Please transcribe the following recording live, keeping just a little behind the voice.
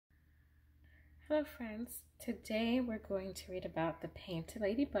Hello friends, today we're going to read about the painted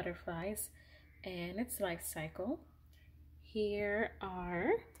lady butterflies and its life cycle. Here are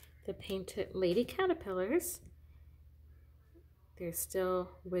the painted lady caterpillars. They're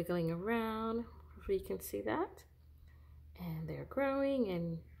still wiggling around, if you can see that. And they're growing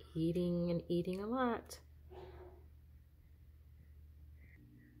and eating a lot.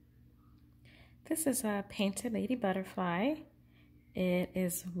 This is a painted lady butterfly. It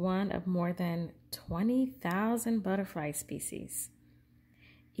is one of more than 20,000 butterfly species.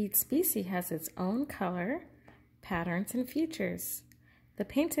 Each species has its own color, patterns, and features. The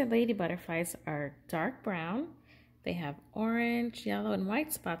painted lady butterflies are dark brown. They have orange, yellow, and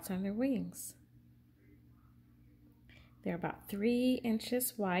white spots on their wings. They're about 3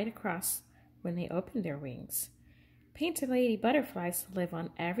 inches wide across when they open their wings. Painted lady butterflies live on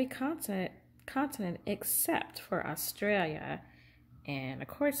every continent except for Australia. And of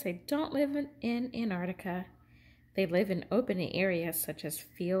course, they don't live in Antarctica. They live in open areas such as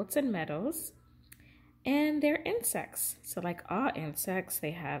fields and meadows. And they're insects. So like all insects,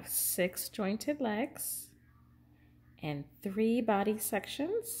 they have 6 jointed legs and 3 body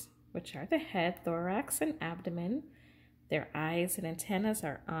sections, which are the head, thorax, and abdomen. Their eyes and antennas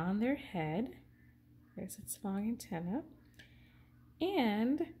are on their head. There's its long antenna.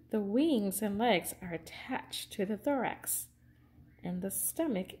 And the wings and legs are attached to the thorax. And the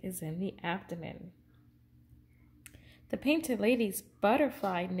stomach is in the abdomen. The painted lady's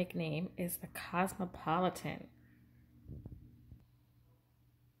butterfly nickname is the Cosmopolitan.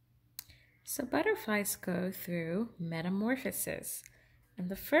 So butterflies go through metamorphosis. And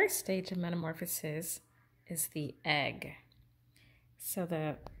the first stage of metamorphosis is the egg. So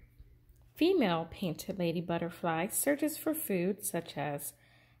the female painted lady butterfly searches for food such as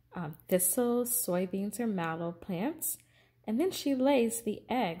thistles, soybeans, or mallow plants. And then she lays the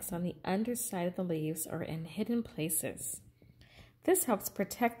eggs on the underside of the leaves or in hidden places. This helps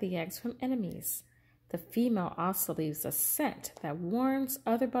protect the eggs from enemies. The female also leaves a scent that warns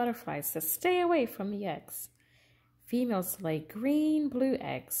other butterflies to stay away from the eggs. Females lay green-blue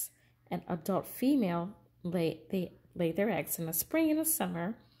eggs, and adult female lay their eggs in the spring and the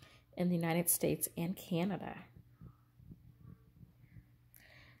summer in the United States and Canada.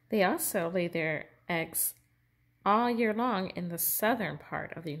 They also lay their eggs all year long in the southern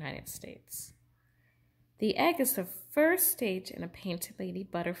part of the United States. The egg is the first stage in a painted lady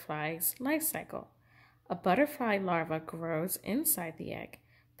butterfly's life cycle. A butterfly larva grows inside the egg.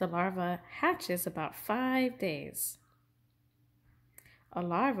 The larva hatches about 5 days. A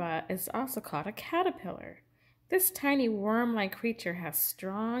larva is also called a caterpillar. This tiny worm-like creature has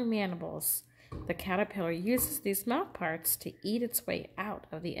strong mandibles. The caterpillar uses these mouth parts to eat its way out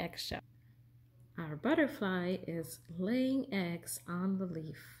of the eggshell. Our butterfly is laying eggs on the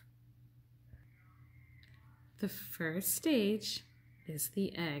leaf. The first stage is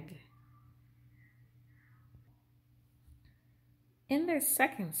the egg. In their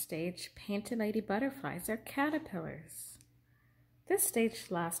second stage, painted lady butterflies are caterpillars. This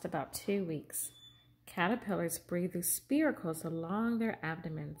stage lasts about 2 weeks. Caterpillars breathe through spiracles along their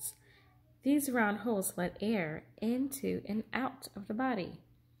abdomens. These round holes let air into and out of the body.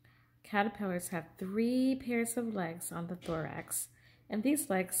 Caterpillars have 3 pairs of legs on the thorax, and these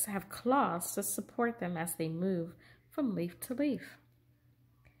legs have claws to support them as they move from leaf to leaf.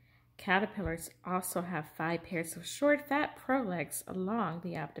 Caterpillars also have 5 pairs of short, fat prolegs along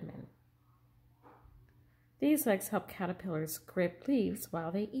the abdomen. These legs help caterpillars grip leaves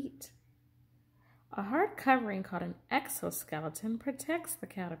while they eat. A hard covering called an exoskeleton protects the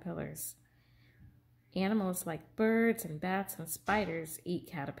caterpillars. Animals like birds and bats and spiders eat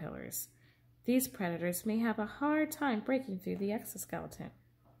caterpillars. These predators may have a hard time breaking through the exoskeleton.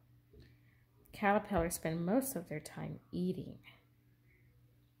 Caterpillars spend most of their time eating.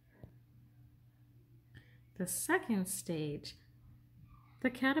 The second stage, the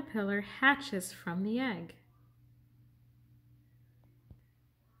caterpillar hatches from the egg.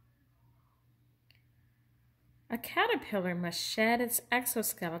 A caterpillar must shed its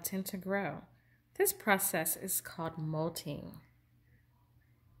exoskeleton to grow. This process is called molting.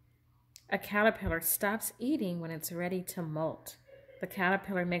 A caterpillar stops eating when it's ready to molt. The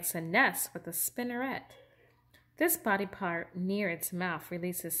caterpillar makes a nest with a spinneret. This body part near its mouth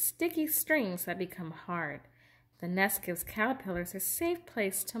releases sticky strings that become hard. The nest gives caterpillars a safe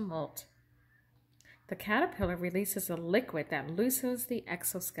place to molt. The caterpillar releases a liquid that loosens the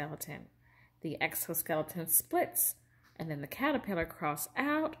exoskeleton. The exoskeleton splits, and then the caterpillar crawls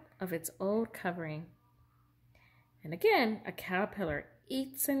out of its old covering. And again, a caterpillar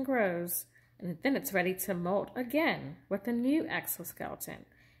eats and grows, and then it's ready to molt again with a new exoskeleton.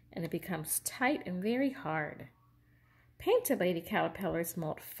 and it becomes tight and very hard. Painted lady caterpillars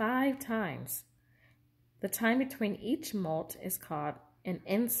molt 5 times. The time between each molt is called an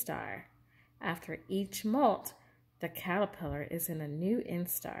instar. After each molt, the caterpillar is in a new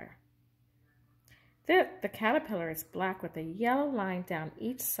instar. The caterpillar is black with a yellow line down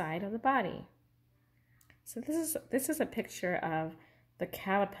each side of the body. So this is a picture of the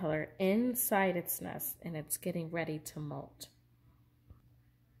caterpillar inside its nest, and it's getting ready to molt.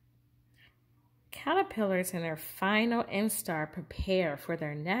 Caterpillars in their final instar prepare for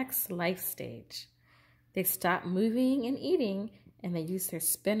their next life stage. They stop moving and eating, and they use their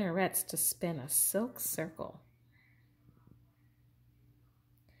spinnerets to spin a silk circle.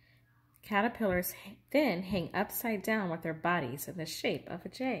 Caterpillars then hang upside down with their bodies in the shape of a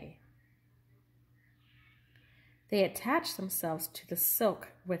J. They attach themselves to the silk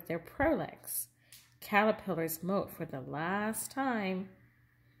with their prolegs. Caterpillars molt for the last time.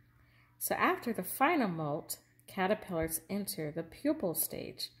 So after the final molt, caterpillars enter the pupal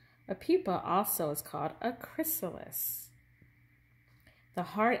stage. A pupa also is called a chrysalis. The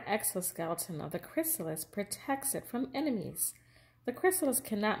hard exoskeleton of the chrysalis protects it from enemies. The chrysalis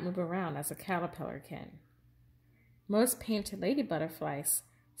cannot move around as a caterpillar can. Most painted lady butterflies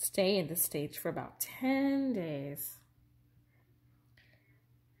stay in this stage for about 10 days.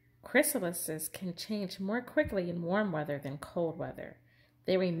 Chrysalises can change more quickly in warm weather than cold weather.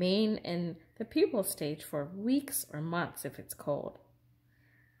 They remain in the pupal stage for weeks or months if it's cold.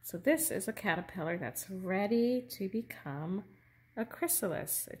 So this is a caterpillar that's ready to become a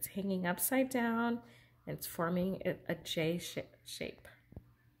chrysalis. It's hanging upside down. It's forming a J shape.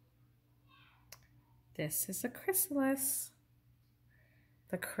 This is a chrysalis.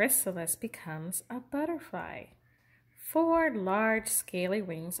 The chrysalis becomes a butterfly. 4 large scaly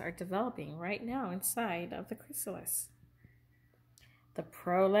wings are developing right now inside of the chrysalis. The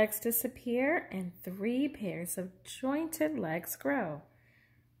prolegs disappear and 3 pairs of jointed legs grow.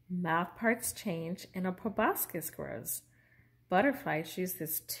 Mouth parts change and a proboscis grows. Butterflies use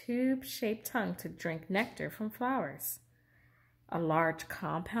this tube-shaped tongue to drink nectar from flowers. A large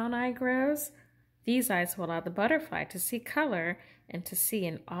compound eye grows. These eyes will allow the butterfly to see color and to see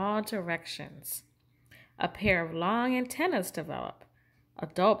in all directions. A pair of long antennas develop.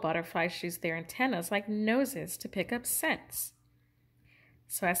 Adult butterflies use their antennas like noses to pick up scents.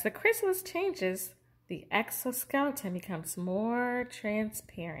 So as the chrysalis changes, the exoskeleton becomes more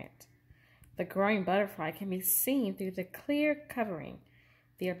transparent. The growing butterfly can be seen through the clear covering.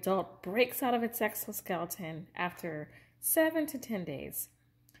 The adult breaks out of its exoskeleton after 7 to 10 days.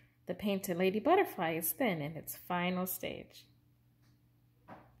 The painted lady butterfly is then in its final stage.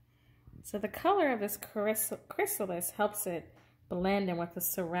 So the color of this chrysalis helps it blend in with the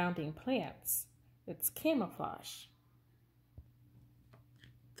surrounding plants. It's camouflage.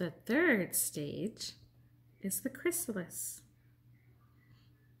 The third stage is the chrysalis.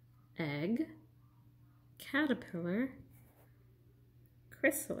 Egg, caterpillar,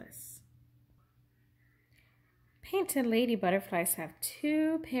 chrysalis. Painted lady butterflies have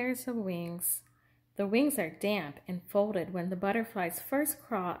 2 pairs of wings. The wings are damp and folded when the butterflies first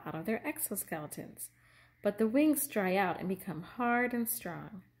crawl out of their exoskeletons, but the wings dry out and become hard and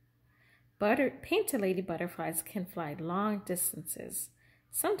strong. Painted lady butterflies can fly long distances.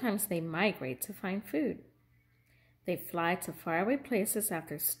 Sometimes they migrate to find food. They fly to faraway places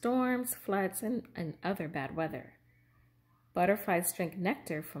after storms, floods, and other bad weather. Butterflies drink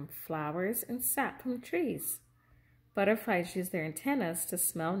nectar from flowers and sap from trees. Butterflies use their antennas to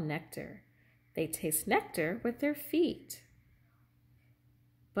smell nectar. They taste nectar with their feet.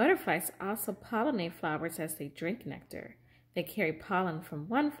 Butterflies also pollinate flowers as they drink nectar. They carry pollen from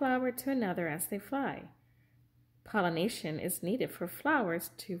one flower to another as they fly. Pollination is needed for flowers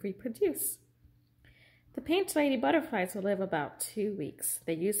to reproduce. The painted lady butterflies will live about 2 weeks.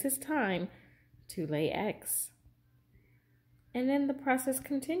 They use this time to lay eggs. And then the process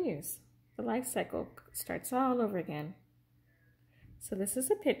continues. The life cycle starts all over again. So this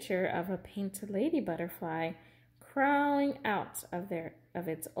is a picture of a painted lady butterfly crawling out of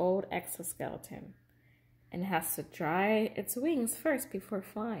its old exoskeleton, and has to dry its wings first before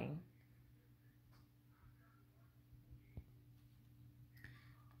flying.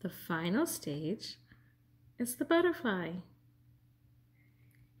 The final stage is the butterfly.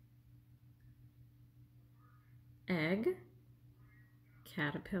 Egg,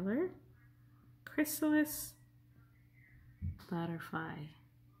 caterpillar, chrysalis, butterfly.